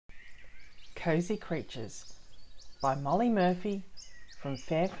Cosy Creatures by Molly Murphy from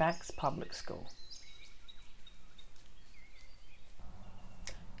Fairfax Public School.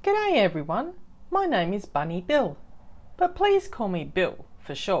 G'day everyone, my name is Bunny Bill, but please call me Bill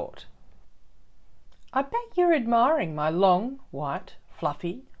for short. I bet you're admiring my long, white,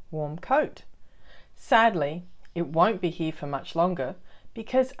 fluffy, warm coat. Sadly, it won't be here for much longer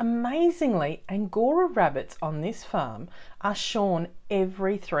because amazingly Angora rabbits on this farm are shorn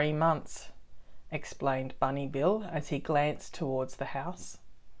every 3 months, explained Bunny Bill as he glanced towards the house.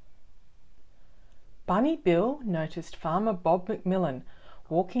 Bunny Bill noticed Farmer Bob McMillan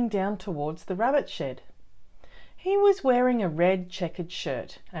walking down towards the rabbit shed. He was wearing a red checkered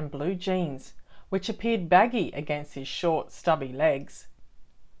shirt and blue jeans, which appeared baggy against his short, stubby legs.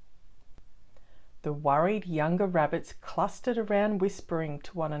 The worried younger rabbits clustered around whispering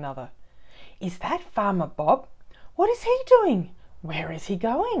to one another. "Is that Farmer Bob? What is he doing? Where is he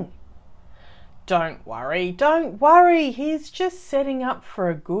going?" Don't worry, he's just setting up for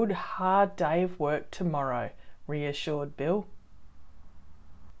a good hard day of work tomorrow," reassured Bill.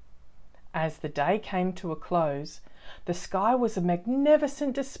 As the day came to a close, the sky was a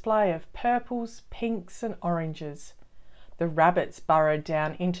magnificent display of purples, pinks and oranges. The rabbits burrowed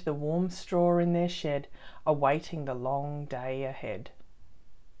down into the warm straw in their shed, awaiting the long day ahead.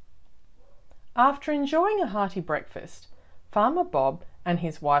 After enjoying a hearty breakfast, Farmer Bob and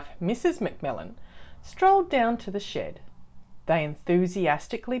his wife Mrs. McMillan strolled down to the shed. They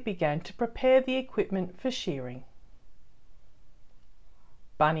enthusiastically began to prepare the equipment for shearing.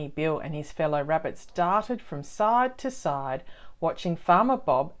 Bunny Bill and his fellow rabbits darted from side to side, watching Farmer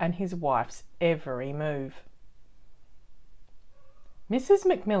Bob and his wife's every move. Mrs.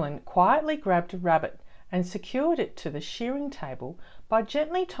 McMillan quietly grabbed a rabbit and secured it to the shearing table by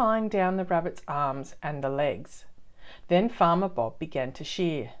gently tying down the rabbit's arms and the legs. Then Farmer Bob began to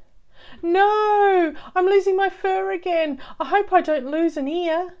shear. "No, I'm losing my fur again. I hope I don't lose an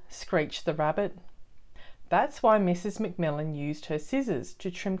ear," screeched the rabbit. That's why Mrs. McMillan used her scissors to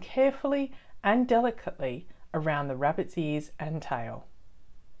trim carefully and delicately around the rabbit's ears and tail.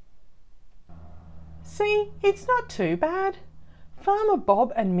 "See, it's not too bad. Farmer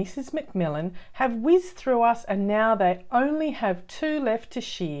Bob and Mrs. McMillan have whizzed through us and now they only have 2 left to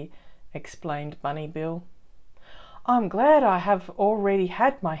shear," explained Bunny Bill. "I'm glad I have already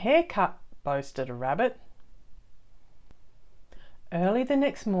had my hair cut," boasted a rabbit. Early the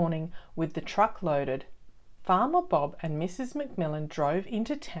next morning, with the truck loaded, Farmer Bob and Mrs. McMillan drove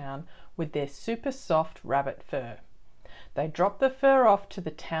into town with their super soft rabbit fur. They dropped the fur off to the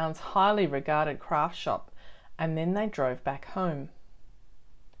town's highly regarded craft shop, and then they drove back home.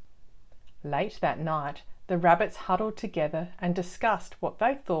 Late that night, the rabbits huddled together and discussed what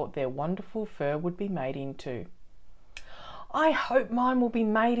they thought their wonderful fur would be made into. "I hope mine will be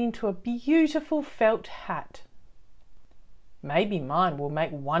made into a beautiful felt hat. Maybe mine will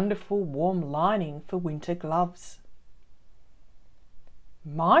make wonderful warm lining for winter gloves.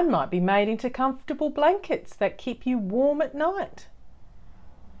 Mine might be made into comfortable blankets that keep you warm at night."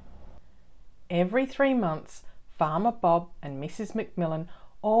 Every 3 months, Farmer Bob and Mrs. McMillan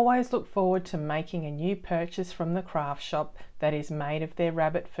always look forward to making a new purchase from the craft shop that is made of their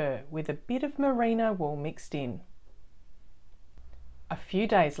rabbit fur with a bit of merino wool mixed in. A few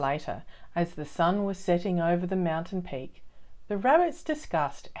days later, as the sun was setting over the mountain peak, the rabbits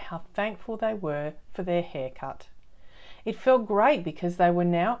discussed how thankful they were for their haircut. It felt great because they were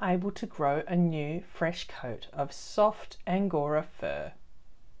now able to grow a new, fresh coat of soft Angora fur.